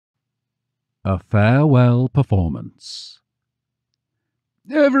A farewell performance.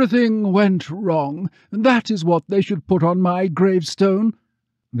 "Everything went wrong. That is what they should put on my gravestone."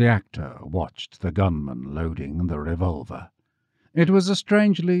 The actor watched the gunman loading the revolver. It was a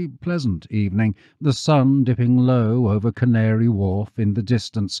strangely pleasant evening, the sun dipping low over Canary Wharf in the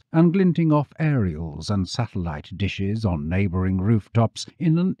distance, and glinting off aerials and satellite dishes on neighbouring rooftops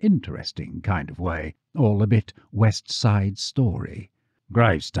in an interesting kind of way, all a bit West Side Story.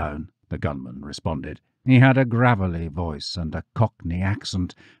 "Gravestone," the gunman responded. He had a gravelly voice and a Cockney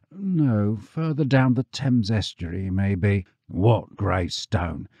accent. "No, further down the Thames estuary, maybe." "What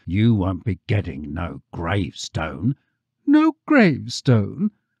gravestone? You won't be getting no gravestone." "No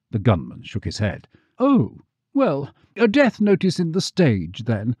gravestone?" The gunman shook his head. "Oh, well, a death notice in the stage,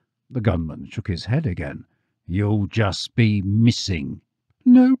 then." The gunman shook his head again. "You'll just be missing."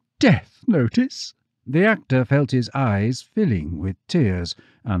 "No death notice?" The actor felt his eyes filling with tears,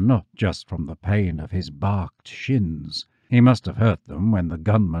 and not just from the pain of his barked shins. He must have hurt them when the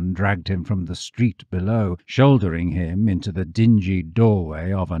gunman dragged him from the street below, shouldering him into the dingy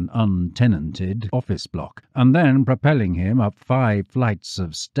doorway of an untenanted office block, and then propelling him up 5 flights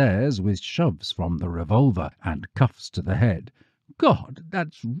of stairs with shoves from the revolver and cuffs to the head. "God,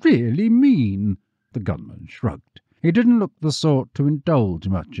 that's really mean." The gunman shrugged. He didn't look the sort to indulge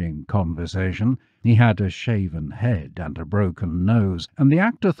much in conversation. He had a shaven head and a broken nose, and the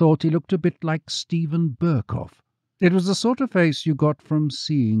actor thought he looked a bit like Stephen Burkoff. It was the sort of face you got from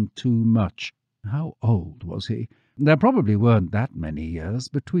seeing too much. How old was he? There probably weren't that many years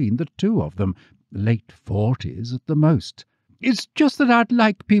between the two of them. Late 40s at the most. "It's just that I'd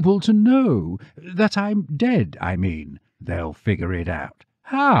like people to know. That I'm dead, I mean." "They'll figure it out."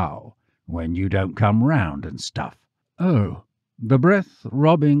 "How?" "When you don't come round and stuff." "Oh." The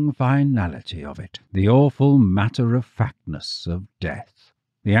breath-robbing finality of it. The awful matter-of-factness of death.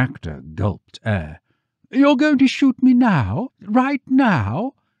 The actor gulped air. "You're going to shoot me now? Right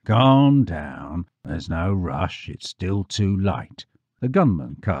now?" "Calm down. There's no rush. It's still too light." The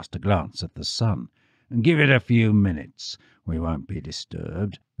gunman cast a glance at the sun. "Give it a few minutes. We won't be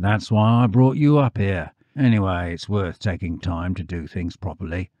disturbed. That's why I brought you up here. Anyway, it's worth taking time to do things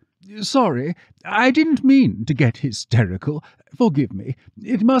properly." "Sorry, I didn't mean to get hysterical. Forgive me.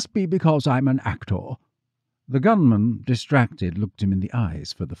 It must be because I'm an actor." The gunman, distracted, looked him in the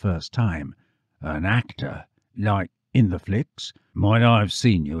eyes for the first time. "An actor? Like in the flicks? Might I have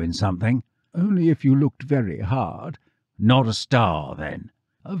seen you in something?" "Only if you looked very hard." "Not a star, then?"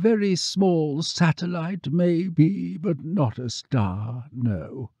 "A very small satellite, maybe, but not a star,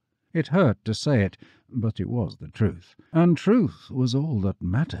 no." It hurt to say it, but it was the truth, and truth was all that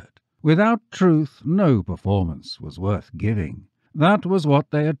mattered. Without truth, no performance was worth giving. That was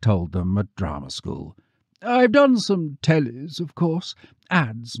what they had told them at drama school. "I've done some tellies, of course.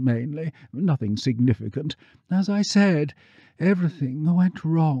 Ads, mainly. Nothing significant. As I said, everything went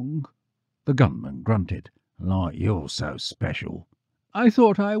wrong." The gunman grunted. "Like you're so special." "I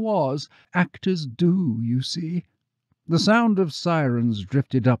thought I was. Actors do, you see." The sound of sirens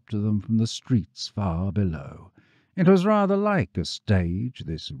drifted up to them from the streets far below. It was rather like a stage,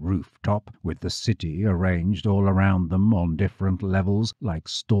 this rooftop, with the city arranged all around them on different levels, like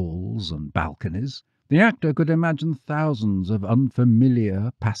stalls and balconies. The actor could imagine thousands of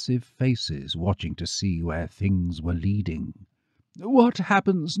unfamiliar, passive faces watching to see where things were leading. "What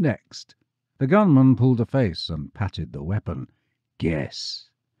happens next?" The gunman pulled a face and patted the weapon. "Guess."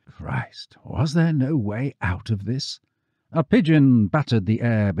 Christ, was there no way out of this? A pigeon battered the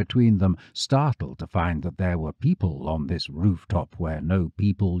air between them, startled to find that there were people on this rooftop where no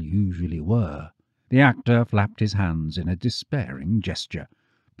people usually were. The actor flapped his hands in a despairing gesture.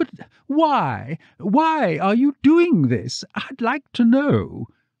 "But why? Why are you doing this? I'd like to know."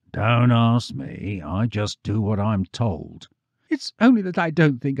 "Don't ask me. I just do what I'm told." "It's only that I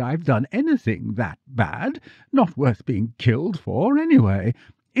don't think I've done anything that bad. Not worth being killed for, anyway.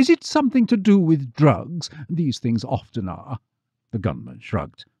 Is it something to do with drugs? These things often are." The gunman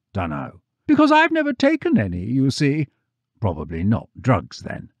shrugged. "Dunno." "Because I've never taken any, you see." "Probably not drugs,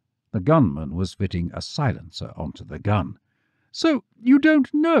 then." The gunman was fitting a silencer onto the gun. "So you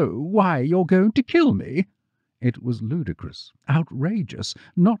don't know why you're going to kill me?" It was ludicrous, outrageous,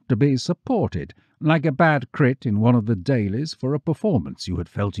 not to be supported, like a bad crit in one of the dailies for a performance you had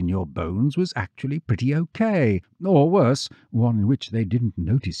felt in your bones was actually pretty okay, or worse, one in which they didn't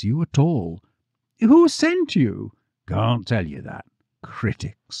notice you at all. "Who sent you?" "Can't tell you that.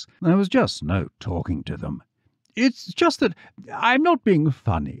 Critics. There was just no talking to them." "It's just that I'm not being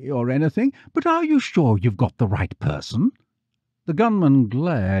funny or anything, but are you sure you've got the right person?" The gunman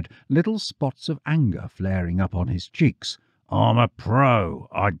glared, little spots of anger flaring up on his cheeks. I'm a pro.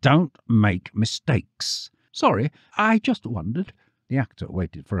 I don't make mistakes. Sorry, I just wondered. The actor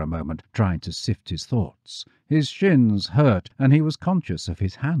waited for a moment, trying to sift his thoughts. His shins hurt, and he was conscious of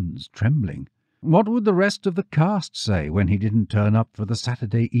his hands trembling. What would the rest of the cast say when he didn't turn up for the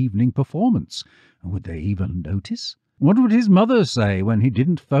Saturday evening performance? Would they even notice? What would his mother say when he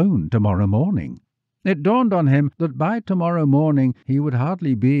didn't phone tomorrow morning? It dawned on him that by tomorrow morning he would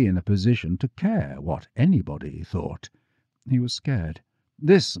hardly be in a position to care what anybody thought. He was scared.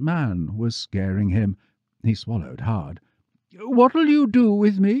 This man was scaring him. He swallowed hard. "What'll you do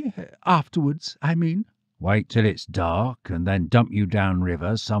with me? Afterwards, I mean?" Wait till it's dark and then dump you down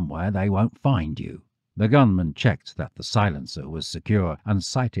river somewhere they won't find you. The gunman checked that the silencer was secure and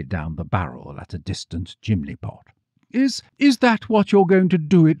sighted down the barrel at a distant chimney pot. Is that what you're going to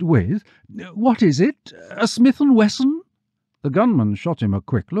do it with? What is it? A Smith & Wesson? The gunman shot him a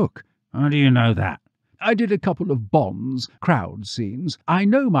quick look. How do you know that? I did a couple of Bonds, crowd scenes. I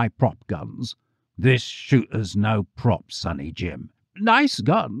know my prop guns. This shooter's no prop, Sonny Jim. Nice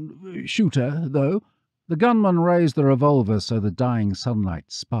gun. Shooter, though. The gunman raised the revolver so the dying sunlight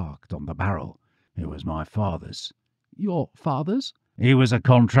sparked on the barrel. It was my father's. Your father's? He was a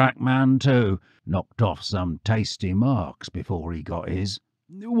contract man too. Knocked off some tasty marks before he got his.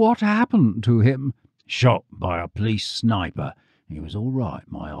 What happened to him? Shot by a police sniper. He was all right,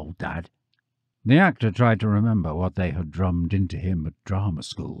 my old dad. The actor tried to remember what they had drummed into him at drama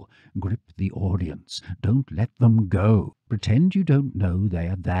school. Grip the audience. Don't let them go. Pretend you don't know they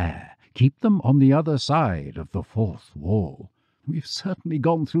are there. Keep them on the other side of the fourth wall. We've certainly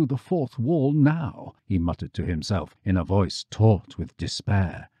gone through the fourth wall now, he muttered to himself in a voice taut with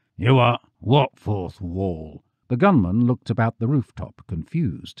despair. You are? What fourth wall? The gunman looked about the rooftop,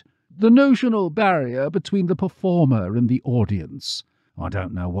 confused. The notional barrier between the performer and the audience. I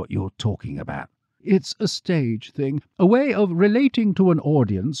don't know what you're talking about. It's a stage thing, a way of relating to an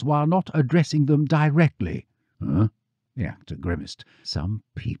audience while not addressing them directly. Huh? The actor grimaced. Some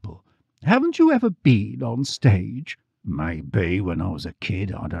people. Haven't you ever been on stage? Maybe when I was a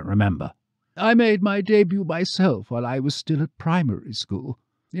kid, I don't remember. I made my debut myself while I was still at primary school.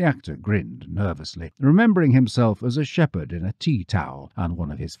 The actor grinned nervously, remembering himself as a shepherd in a tea towel and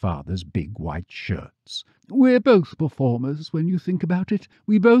one of his father's big white shirts. We're both performers when you think about it.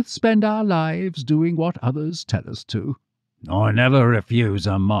 We both spend our lives doing what others tell us to. I never refuse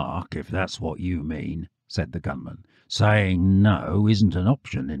a mark, if that's what you mean, said the gunman. Saying no isn't an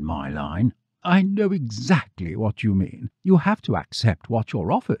option in my line. I know exactly what you mean. You have to accept what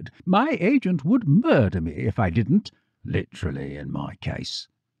you're offered. My agent would murder me if I didn't. Literally, in my case.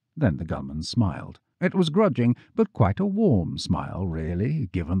 Then the gunman smiled. It was grudging, but quite a warm smile, really,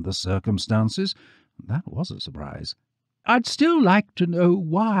 given the circumstances. That was a surprise. I'd still like to know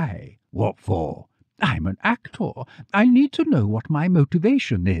why. What for? I'm an actor. I need to know what my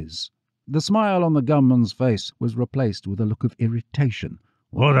motivation is. The smile on the gunman's face was replaced with a look of irritation.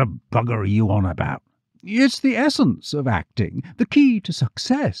 What a bugger are you on about? It's the essence of acting, the key to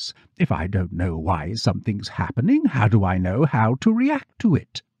success. If I don't know why something's happening, how do I know how to react to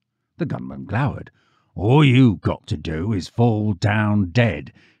it? The gunman glowered. All you've got to do is fall down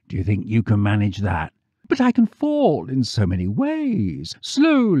dead. Do you think you can manage that? But I can fall in so many ways,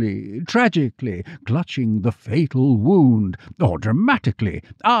 slowly, tragically, clutching the fatal wound, or dramatically,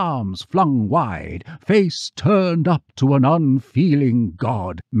 arms flung wide, face turned up to an unfeeling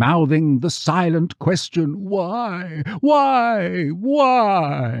God, mouthing the silent question, why, why,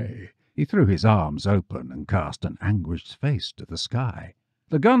 why? He threw his arms open and cast an anguished face to the sky.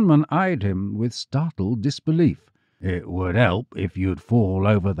 The gunman eyed him with startled disbelief. It would help if you'd fall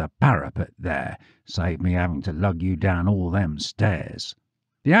over the parapet there. Save me having to lug you down all them stairs.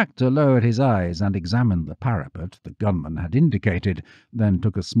 The actor lowered his eyes and examined the parapet the gunman had indicated, then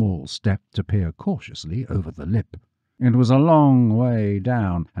took a small step to peer cautiously over the lip. It was a long way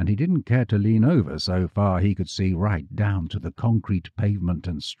down, and he didn't care to lean over so far he could see right down to the concrete pavement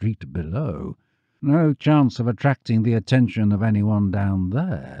and street below. No chance of attracting the attention of anyone down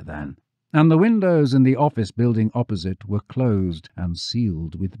there, then. And the windows in the office building opposite were closed and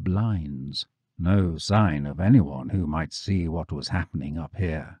sealed with blinds. No sign of anyone who might see what was happening up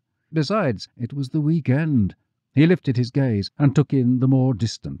here. Besides, it was the weekend. He lifted his gaze and took in the more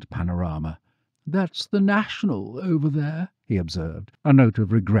distant panorama. That's the National over there, he observed, a note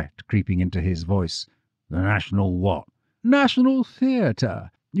of regret creeping into his voice. The National what? National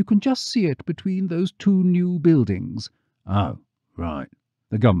Theatre. You can just see it between those two new buildings. Oh, right.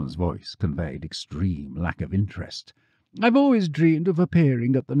 The gunman's voice conveyed extreme lack of interest. I've always dreamed of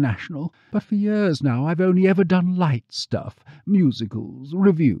appearing at the National, but for years now I've only ever done light stuff. Musicals,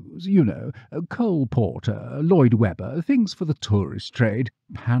 revues, Cole Porter, Lloyd Webber, things for the tourist trade,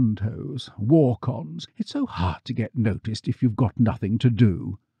 pantos, walk-ons. It's so hard to get noticed if you've got nothing to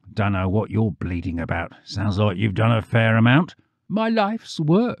do. Don't know what you're bleating about. Sounds like you've done a fair amount. My life's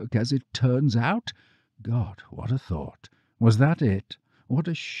work, as it turns out. God, what a thought. Was that it? What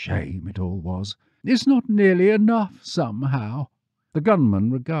a shame it all was. It's not nearly enough, somehow. The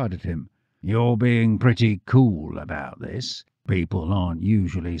gunman regarded him. You're being pretty cool about this. People aren't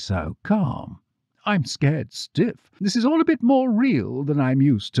usually so calm. I'm scared stiff. This is all a bit more real than I'm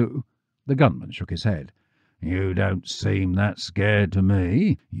used to. The gunman shook his head. You don't seem that scared to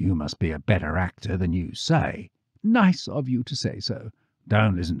me. You must be a better actor than you say. Nice of you to say so.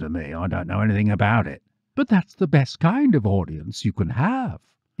 Don't listen to me. I don't know anything about it. But that's the best kind of audience you can have.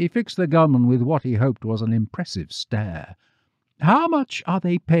 He fixed the gunman with what he hoped was an impressive stare. How much are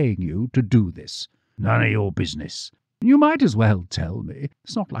they paying you to do this? None of your business. You might as well tell me.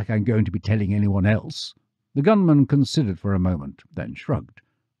 It's not like I'm going to be telling anyone else. The gunman considered for a moment, then shrugged.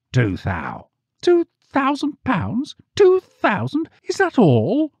 2,000. £2,000? 2,000? Is that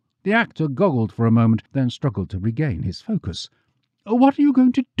all? The actor goggled for a moment, then struggled to regain his focus. What are you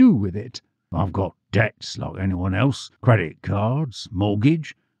going to do with it? I've got debts like anyone else. Credit cards,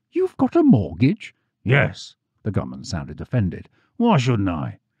 mortgage. You've got a mortgage? Yes. The gunman sounded offended. Why shouldn't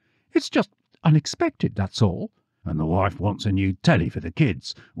I? It's just unexpected, that's all. And the wife wants a new telly for the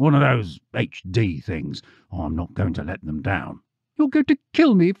kids. One of those HD things. I'm not going to let them down. You're going to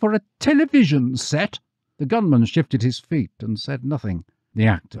kill me for a television set? The gunman shifted his feet and said nothing. The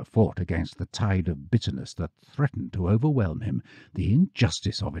actor fought against the tide of bitterness that threatened to overwhelm him. The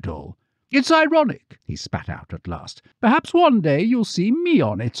injustice of it all. It's ironic, he spat out at last. Perhaps one day you'll see me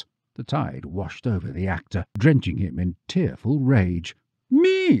on it. The tide washed over the actor, drenching him in tearful rage.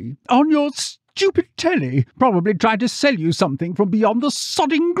 Me? On your stupid telly? Probably trying to sell you something from beyond the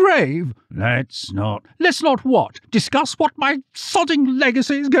sodding grave. Let's not. Let's not what? Discuss what my sodding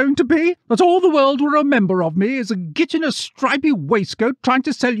legacy is going to be? That all the world will remember of me is a git in a stripy waistcoat trying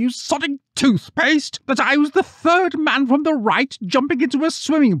to sell you sodding toothpaste? That I was the third man from the right jumping into a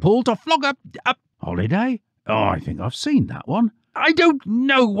swimming pool to flog a holiday? Oh, I think I've seen that one. I don't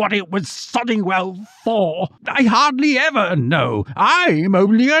know what it was sodding well for. I hardly ever know. I'm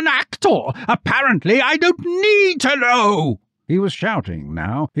only an actor. Apparently I don't need to know. He was shouting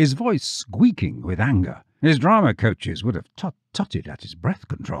now, his voice squeaking with anger. His drama coaches would have tutted at his breath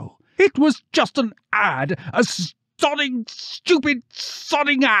control. It was just an ad, a sodding, stupid,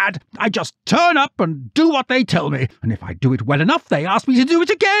 sodding ad. I just turn up and do what they tell me, and if I do it well enough, they ask me to do it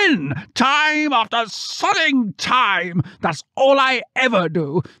again. Time after sodding time. That's all I ever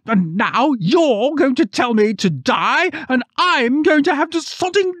do. And now you're going to tell me to die, and I'm going to have to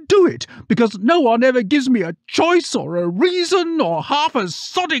sodding do it, because no one ever gives me a choice or a reason or half a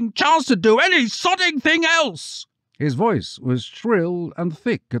sodding chance to do any sodding thing else. His voice was shrill and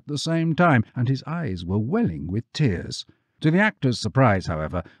thick at the same time, and his eyes were welling with tears. To the actor's surprise,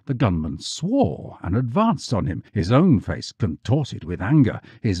 however, the gunman swore and advanced on him, his own face contorted with anger,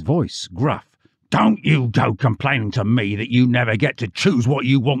 his voice gruff. Don't you go complaining to me that you never get to choose what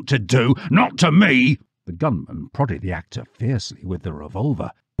you want to do, not to me! The gunman prodded the actor fiercely with the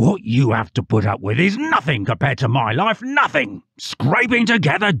revolver. What you have to put up with is nothing compared to my life, nothing! Scraping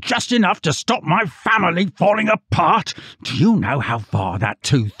together just enough to stop my family falling apart. Do you know how far that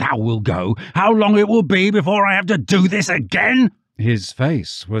 2,000 will go? How long it will be before I have to do this again? His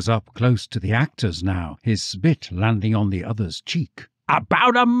face was up close to the actor's now, his spit landing on the other's cheek.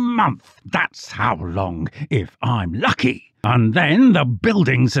 About a month, that's how long, if I'm lucky. And then the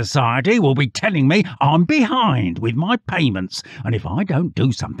building society will be telling me I'm behind with my payments, and if I don't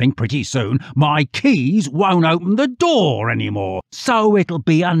do something pretty soon, my keys won't open the door anymore. So it'll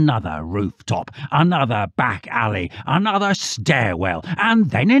be another rooftop, another back alley, another stairwell,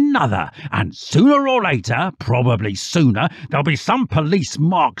 and then another. And sooner or later, probably sooner, there'll be some police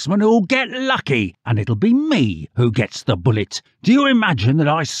marksman who'll get lucky, and it'll be me who gets the bullet. Do you imagine that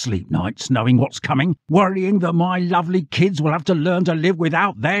I sleep nights knowing what's coming, worrying that my lovely kids will have to learn to live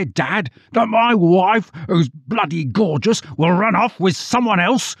without their dad, that my wife, who's bloody gorgeous, will run off with someone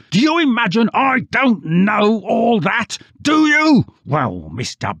else? Do you imagine I don't know all that? Do you? Well,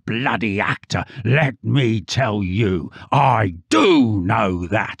 Mr. Bloody Actor, let me tell you, I do know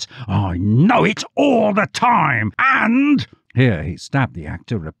that. I know it all the time, and... Here he stabbed the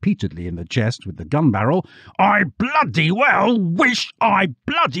actor repeatedly in the chest with the gun barrel. I bloody well wish I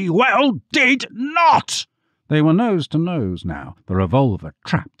bloody well did not! They were nose to nose now, the revolver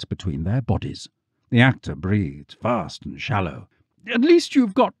trapped between their bodies. The actor breathed fast and shallow. "At least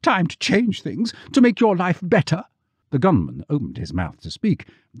you've got time to change things, to make your life better." The gunman opened his mouth to speak,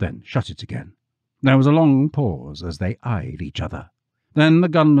 then shut it again. There was a long pause as they eyed each other. Then the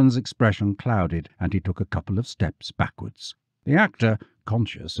gunman's expression clouded, and he took a couple of steps backwards. The actor,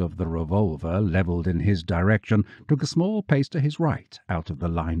 conscious of the revolver levelled in his direction, took a small pace to his right, out of the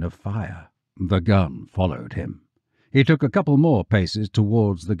line of fire. The gun followed him. He took a couple more paces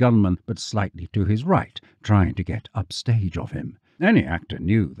towards the gunman, but slightly to his right, trying to get upstage of him. Any actor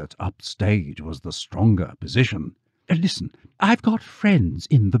knew that upstage was the stronger position. "Listen, I've got friends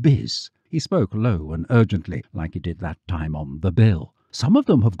in the biz." He spoke low and urgently, like he did that time on The Bill. "Some of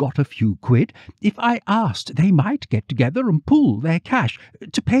them have got a few quid. If I asked, they might get together and pool their cash.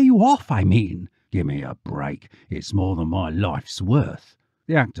 To pay you off, I mean." "Give me a break. It's more than my life's worth."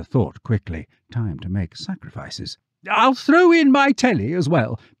 The actor thought quickly. Time to make sacrifices. "I'll throw in my telly as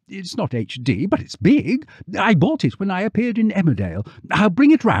well. It's not HD, but it's big. I bought it when I appeared in Emmerdale. I'll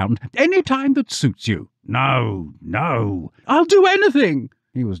bring it round any time that suits you." "No, no." "I'll do anything."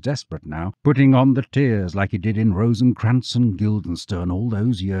 He was desperate now, putting on the tears like he did in Rosencrantz and Guildenstern all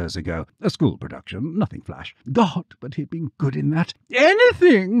those years ago. A school production, nothing flash. God, but he'd been good in that.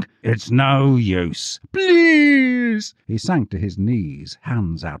 "Anything!" "It's no use." "Please!" He sank to his knees,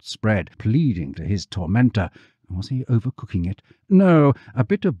 hands outspread, pleading to his tormentor. Was he overcooking it? No, a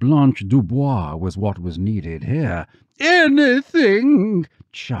bit of Blanche Dubois was what was needed here. "Anything!"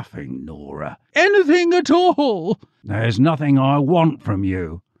 Chuffing Nora. "Anything at all!" "There's nothing I want from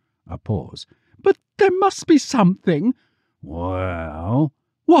you." A pause. "But there must be something." "Well—"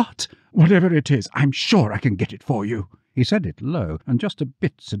 "What? Whatever it is, I'm sure I can get it for you." He said it low and just a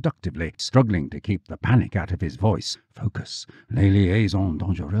bit seductively, struggling to keep the panic out of his voice. Focus. Les liaisons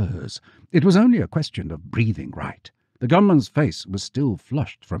dangereuses. It was only a question of breathing right. The gunman's face was still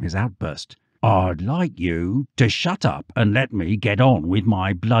flushed from his outburst. "I'd like you to shut up and let me get on with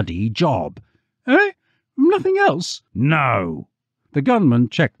my bloody job." "Eh? Nothing else?" "No." The gunman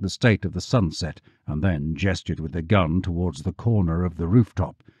checked the state of the sunset and then gestured with the gun towards the corner of the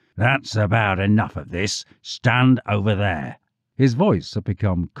rooftop. "That's about enough of this. Stand over there." His voice had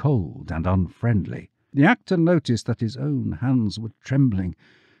become cold and unfriendly. The actor noticed that his own hands were trembling.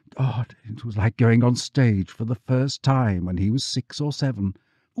 God, it was like going on stage for the first time when he was 6 or 7.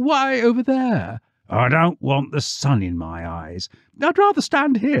 "Why over there?" "I don't want the sun in my eyes." "I'd rather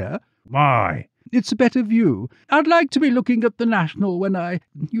stand here." "Why?" "It's a better view. I'd like to be looking at the National when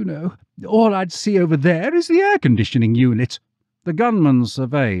all I'd see over there is the air-conditioning unit." The gunman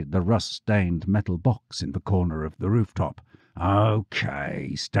surveyed the rust-stained metal box in the corner of the rooftop.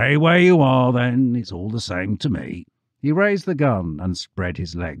 "OK, stay where you are then. It's all the same to me." He raised the gun and spread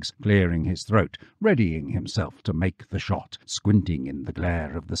his legs, clearing his throat, readying himself to make the shot, squinting in the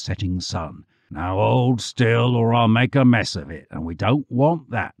glare of the setting sun. "Now hold still or I'll make a mess of it, and we don't want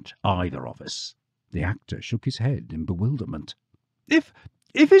that, either of us." The actor shook his head in bewilderment. If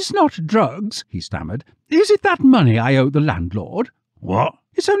it's not drugs," he stammered, "is it that money I owe the landlord?" "What?"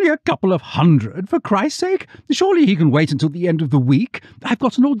 "It's only a couple of $100, for Christ's sake. Surely he can wait until the end of the week. I've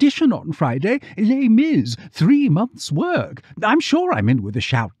got an audition on Friday. Les Mis, 3 months' work. I'm sure I'm in with a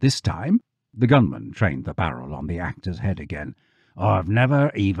shout this time." The gunman trained the barrel on the actor's head again. "I've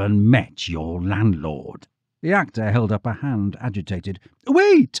never even met your landlord." The actor held up a hand, agitated.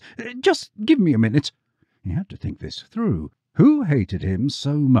 "Wait! Just give me a minute." He had to think this through. Who hated him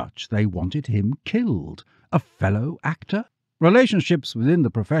so much they wanted him killed? A fellow actor? Relationships within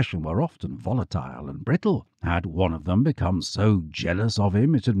the profession were often volatile and brittle. Had one of them become so jealous of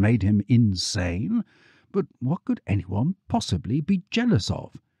him it had made him insane? But what could anyone possibly be jealous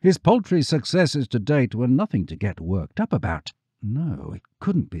of? His paltry successes to date were nothing to get worked up about. No, it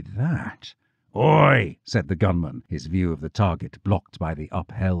couldn't be that. "Oi," said the gunman, his view of the target blocked by the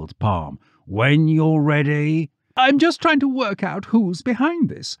upheld palm. "When you're ready—" "I'm just trying to work out who's behind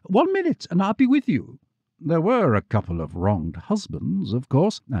this. 1 minute and I'll be with you." There were a couple of wronged husbands, of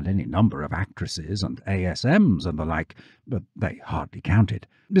course, and any number of actresses and ASMs and the like, but they hardly counted.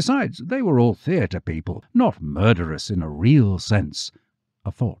 Besides, they were all theatre people, not murderous in a real sense.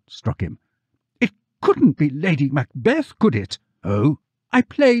 A thought struck him. "It couldn't be Lady Macbeth, could it?" "Oh?" "I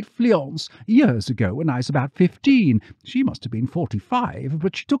played Fleance years ago when I was about 15. She must have been 45,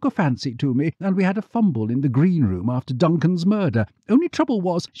 but she took a fancy to me, and we had a fumble in the green room after Duncan's murder. Only trouble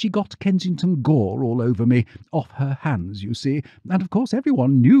was she got Kensington gore all over me, off her hands, you see, and of course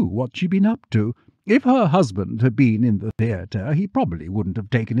everyone knew what she'd been up to." If her husband had been in the theatre, he probably wouldn't have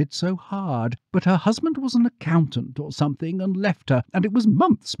taken it so hard. But her husband was an accountant or something and left her, and it was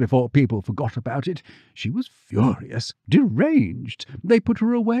months before people forgot about it. She was furious, deranged. They put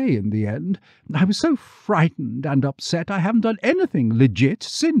her away in the end. I was so frightened and upset I haven't done anything legit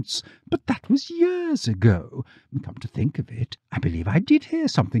since. But that was years ago. Come to think of it, I believe I did hear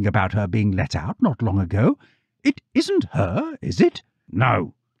something about her being let out not long ago. It isn't her, is it?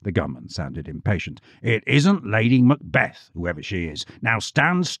 No. The gunman sounded impatient. It isn't Lady Macbeth, whoever she is. Now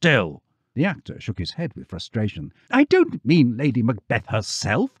stand still. The actor shook his head with frustration. I don't mean Lady Macbeth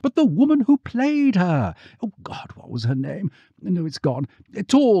herself, but the woman who played her. Oh, God, what was her name? No, it's gone. A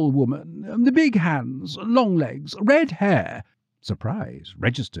tall woman, the big hands, long legs, red hair. Surprise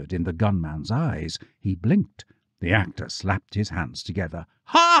registered in the gunman's eyes. He blinked. The actor slapped his hands together.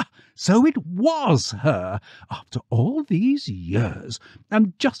 Ha! So it was her! After all these years,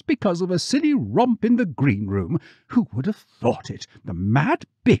 and just because of a silly romp in the green room. Who would have thought it? The mad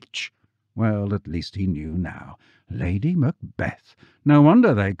bitch! Well, at least he knew now. Lady Macbeth. No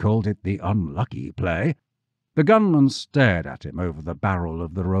wonder they called it the unlucky play. The gunman stared at him over the barrel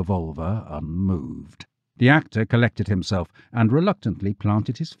of the revolver, unmoved. The actor collected himself and reluctantly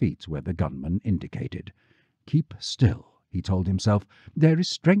planted his feet where the gunman indicated. Keep still, he told himself. There is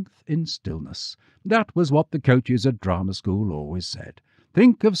strength in stillness. That was what the coaches at drama school always said.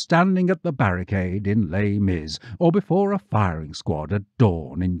 Think of standing at the barricade in Les Mis, or before a firing squad at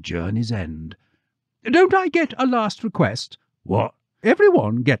dawn in Journey's End. Don't I get a last request? What?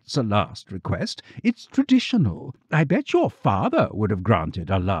 Everyone gets a last request. It's traditional. I bet your father would have granted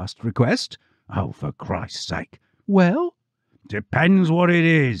a last request. Oh, for Christ's sake. Well? Depends what it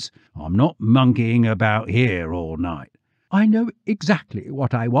is. I'm not monkeying about here all night. I know exactly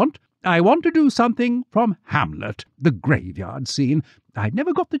what I want. I want to do something from Hamlet, the graveyard scene. I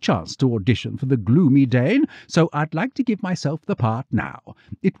never got the chance to audition for the Gloomy Dane, so I'd like to give myself the part now.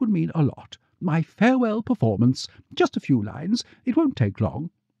 It would mean a lot. My farewell performance. Just a few lines. It won't take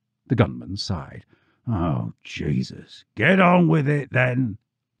long. The gunman sighed. Oh, Jesus. Get on with it, then.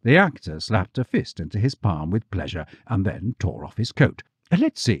 The actor slapped a fist into his palm with pleasure, and then tore off his coat.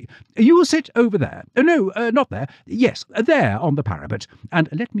 Let's see. You sit over there. No, not there. Yes, there on the parapet. And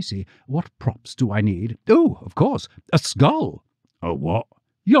let me see. What props do I need? Oh, of course, a skull. A what?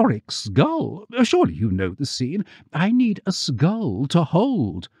 Yorick's skull. Surely you know the scene. I need a skull to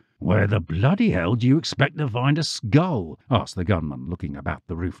hold. Where the bloody hell do you expect to find a skull? Asked the gunman, looking about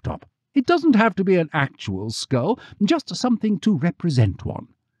the rooftop. It doesn't have to be an actual skull, just something to represent one.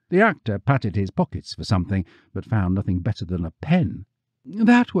 The actor patted his pockets for something, but found nothing better than a pen.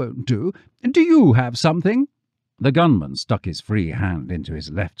 That won't do. Do you have something? The gunman stuck his free hand into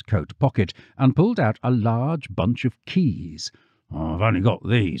his left coat pocket and pulled out a large bunch of keys. Oh, I've only got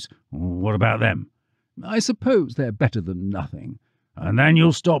these. What about them? I suppose they're better than nothing. And then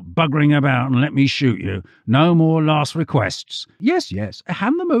you'll stop buggering about and let me shoot you. No more last requests. Yes,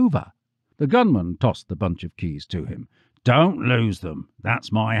 hand them over. The gunman tossed the bunch of keys to him. Don't lose them.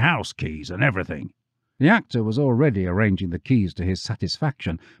 That's my house keys and everything. The actor was already arranging the keys to his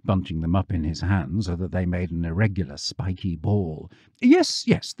satisfaction, bunching them up in his hand so that they made an irregular, spiky ball. Yes,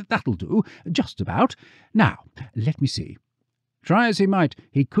 that'll do. Just about. Now, let me see. Try as he might,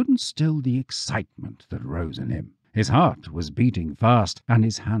 he couldn't still the excitement that rose in him. His heart was beating fast, and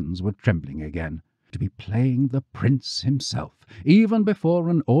his hands were trembling again. To be playing the prince himself, even before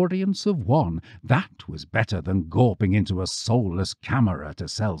an audience of one, that was better than gawping into a soulless camera to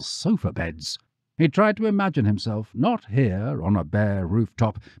sell sofa beds. He tried to imagine himself not here on a bare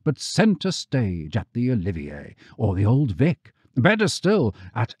rooftop, but centre stage at the Olivier, or the Old Vic, better still,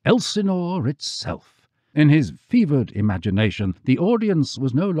 at Elsinore itself. In his fevered imagination, the audience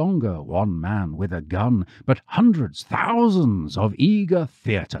was no longer one man with a gun, but hundreds, thousands of eager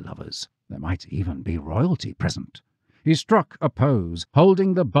theatre lovers. There might even be royalty present. He struck a pose,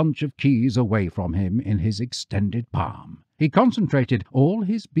 holding the bunch of keys away from him in his extended palm. He concentrated all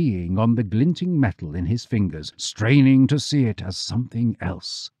his being on the glinting metal in his fingers, straining to see it as something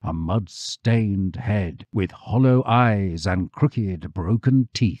else, a mud-stained head with hollow eyes and crooked, broken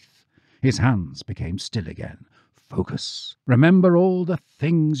teeth. His hands became still again. Focus. Remember all the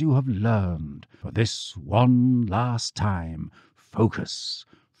things you have learned. For this one last time, focus.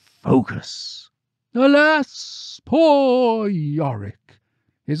 Focus. Alas, poor Yorick!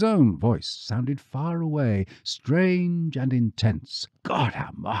 His own voice sounded far away, strange and intense. God,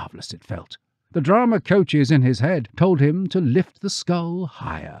 how marvellous it felt! The drama coaches in his head told him to lift the skull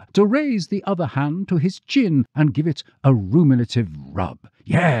higher, to raise the other hand to his chin and give it a ruminative rub.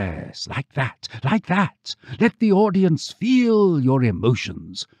 Yes, like that, like that. Let the audience feel your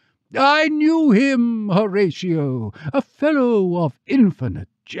emotions. I knew him, Horatio, a fellow of infinite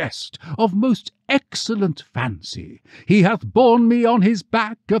jest, of most excellent fancy. He hath borne me on his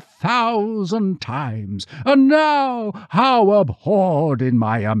back 1,000 times, and now how abhorred in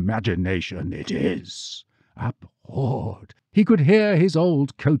my imagination it is. Abhorred. He could hear his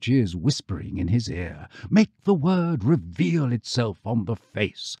old coaches whispering in his ear, make the word reveal itself on the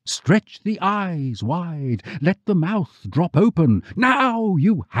face, stretch the eyes wide, let the mouth drop open. Now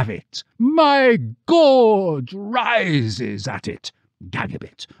you have it. My gorge rises at it. Gag a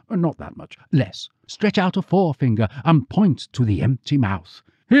bit, not that much, less. Stretch out a forefinger and point to the empty mouth.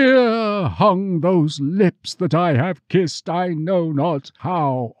 Here hung those lips that I have kissed I know not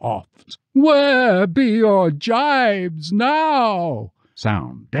how oft. Where be your gibes now?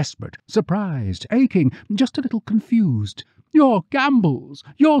 Sound desperate, surprised, aching, just a little confused. Your gambols,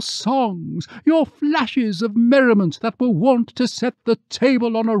 your songs, your flashes of merriment that were wont to set the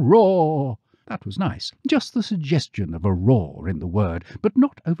table on a roar. That was nice, just the suggestion of a roar in the word, but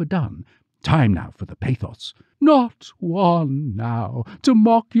not overdone. Time now for the pathos. Not one now, to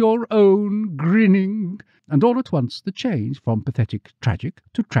mock your own grinning. And all at once the change from pathetic tragic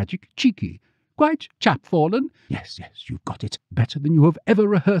to tragic cheeky. Quite chapfallen? Yes, you've got it. Better than you have ever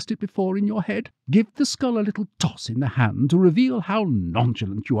rehearsed it before in your head. Give the skull a little toss in the hand to reveal how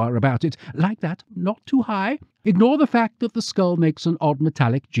nonchalant you are about it. Like that, not too high. Ignore the fact that the skull makes an odd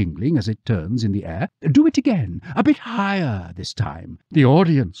metallic jingling as it turns in the air. Do it again, a bit higher this time. The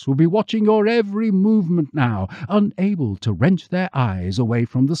audience will be watching your every movement now, unable to wrench their eyes away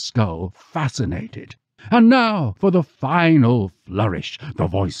from the skull, fascinated. And now for the final flourish, the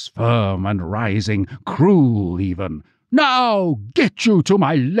voice firm and rising, cruel even. Now get you to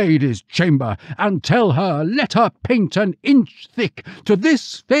my lady's chamber, and tell her, let her paint an inch thick. To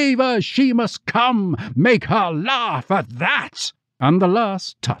this favour she must come, make her laugh at that. And the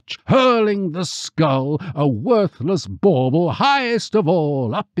last touch, hurling the skull, a worthless bauble, highest of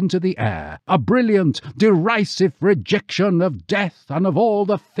all, up into the air, a brilliant, derisive rejection of death and of all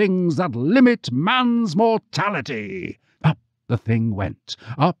the things that limit man's mortality. Up the thing went,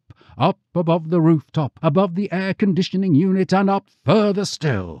 up above the rooftop, above the air-conditioning unit, and up further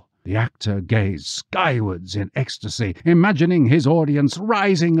still. The actor gazed skywards in ecstasy, imagining his audience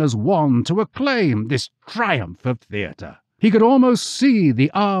rising as one to acclaim this triumph of theatre. He could almost see the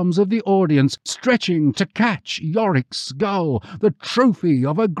arms of the audience stretching to catch Yorick's skull, the trophy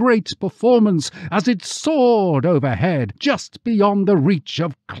of a great performance, as it soared overhead, just beyond the reach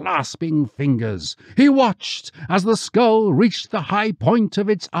of clasping fingers. He watched as the skull reached the high point of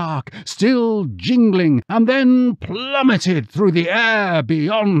its arc, still jingling, and then plummeted through the air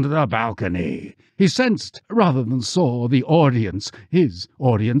beyond the balcony. He sensed, rather than saw, the audience, his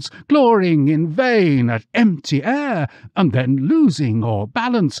audience, glorying in vain at empty air, and then losing all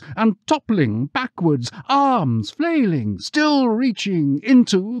balance and toppling backwards, arms flailing, still reaching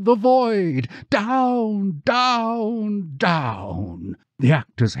into the void. Down, down, down. The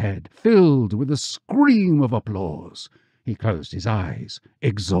actor's head filled with a scream of applause. He closed his eyes,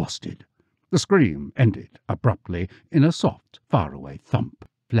 exhausted. The scream ended abruptly in a soft, faraway thump.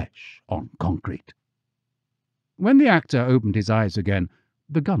 Flesh on concrete. When the actor opened his eyes again,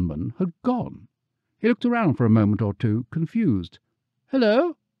 the gunman had gone. He looked around for a moment or two, confused.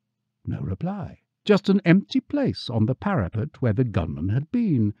 "Hello?" No reply. Just an empty place on the parapet where the gunman had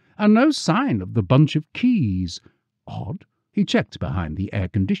been, and no sign of the bunch of keys. Odd. He checked behind the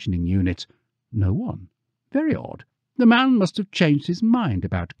air-conditioning unit. No one. Very odd. The man must have changed his mind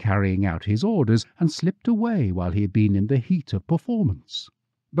about carrying out his orders and slipped away while he had been in the heat of performance.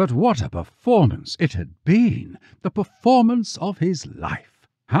 But what a performance it had been! The performance of his life!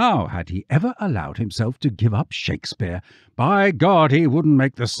 How had he ever allowed himself to give up Shakespeare? By God, he wouldn't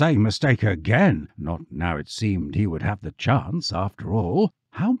make the same mistake again, not now it seemed he would have the chance, after all.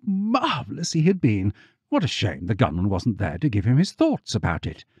 How marvellous he had been! What a shame the gunman wasn't there to give him his thoughts about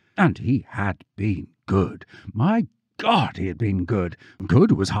it. And he had been good. My God, he had been good.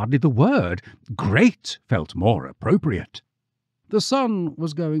 Good was hardly the word. Great felt more appropriate. The sun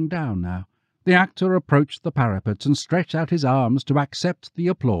was going down now. The actor approached the parapet and stretched out his arms to accept the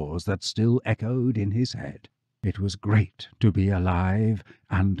applause that still echoed in his head. It was great to be alive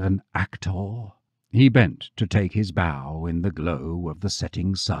and an actor. He bent to take his bow in the glow of the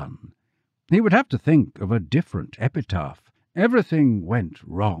setting sun. He would have to think of a different epitaph. Everything went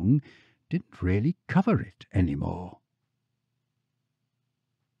wrong, didn't really cover it any more.